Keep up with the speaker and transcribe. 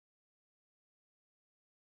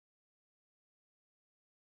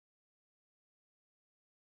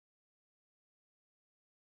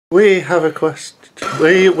We have a question.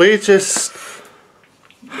 We just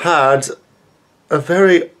had a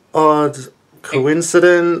very odd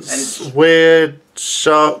coincidence, weird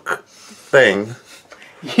shock thing.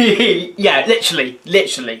 Yeah, literally.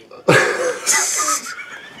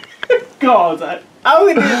 God, how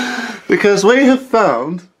it is? Because we have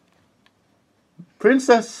found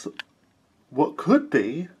Princess, what could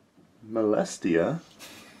be Molestia,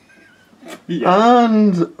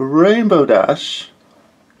 and Rainbow Dash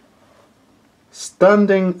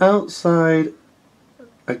standing outside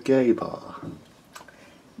a gay bar.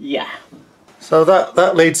 Yeah. So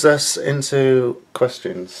that leads us into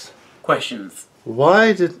questions.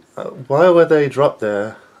 Why were they dropped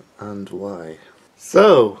there, and why?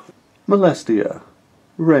 So, Molestia,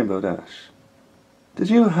 Rainbow Dash, did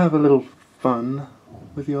you have a little fun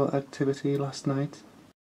with your activity last night?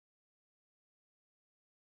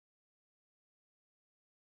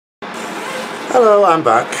 Hello, I'm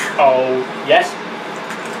back. Oh, yes?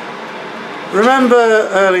 Remember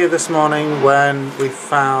earlier this morning when we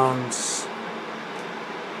found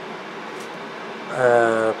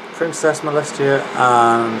Princess Molestia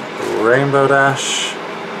and Rainbow Dash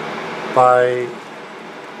by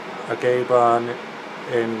a gay bar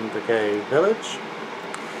in the gay village?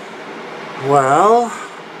 Well,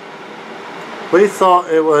 we thought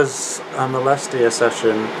it was a Molestia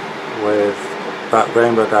session with that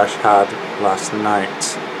Rainbow Dash had last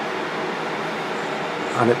night,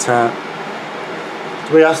 and it turned.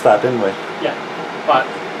 We asked that, didn't we? Yeah, but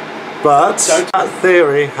that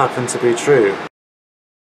theory happened to be true.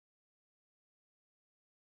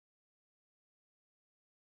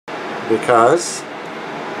 Because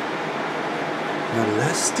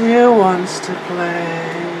Molestia wants to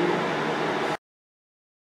play.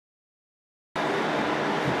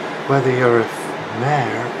 Whether you're a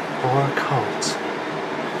mare or a colt,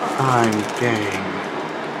 I'm game.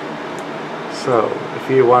 So, if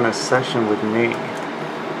you want a session with me,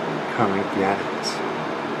 come and get it.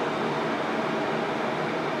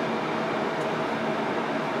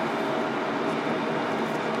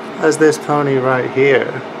 As this pony right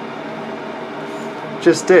here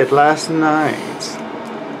just did last night.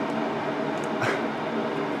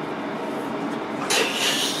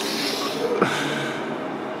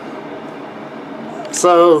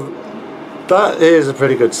 So that is a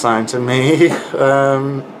pretty good sign to me.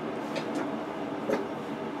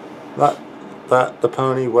 That the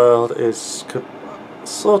pony world is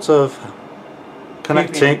sort of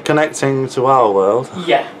connecting to our world.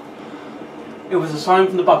 yeah, it was a sign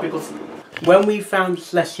from the bar because when we found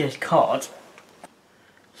Celestia's card,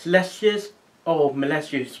 Molestia's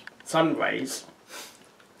sun rays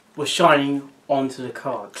were shining onto the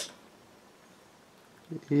cards.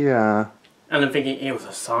 Yeah. And I'm thinking it was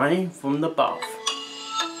a sign from above.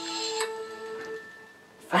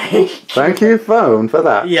 Thank you, phone, for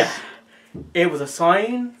that. Yeah. It was a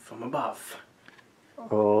sign from above.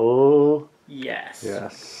 Oh. Yes.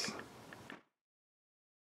 Yes.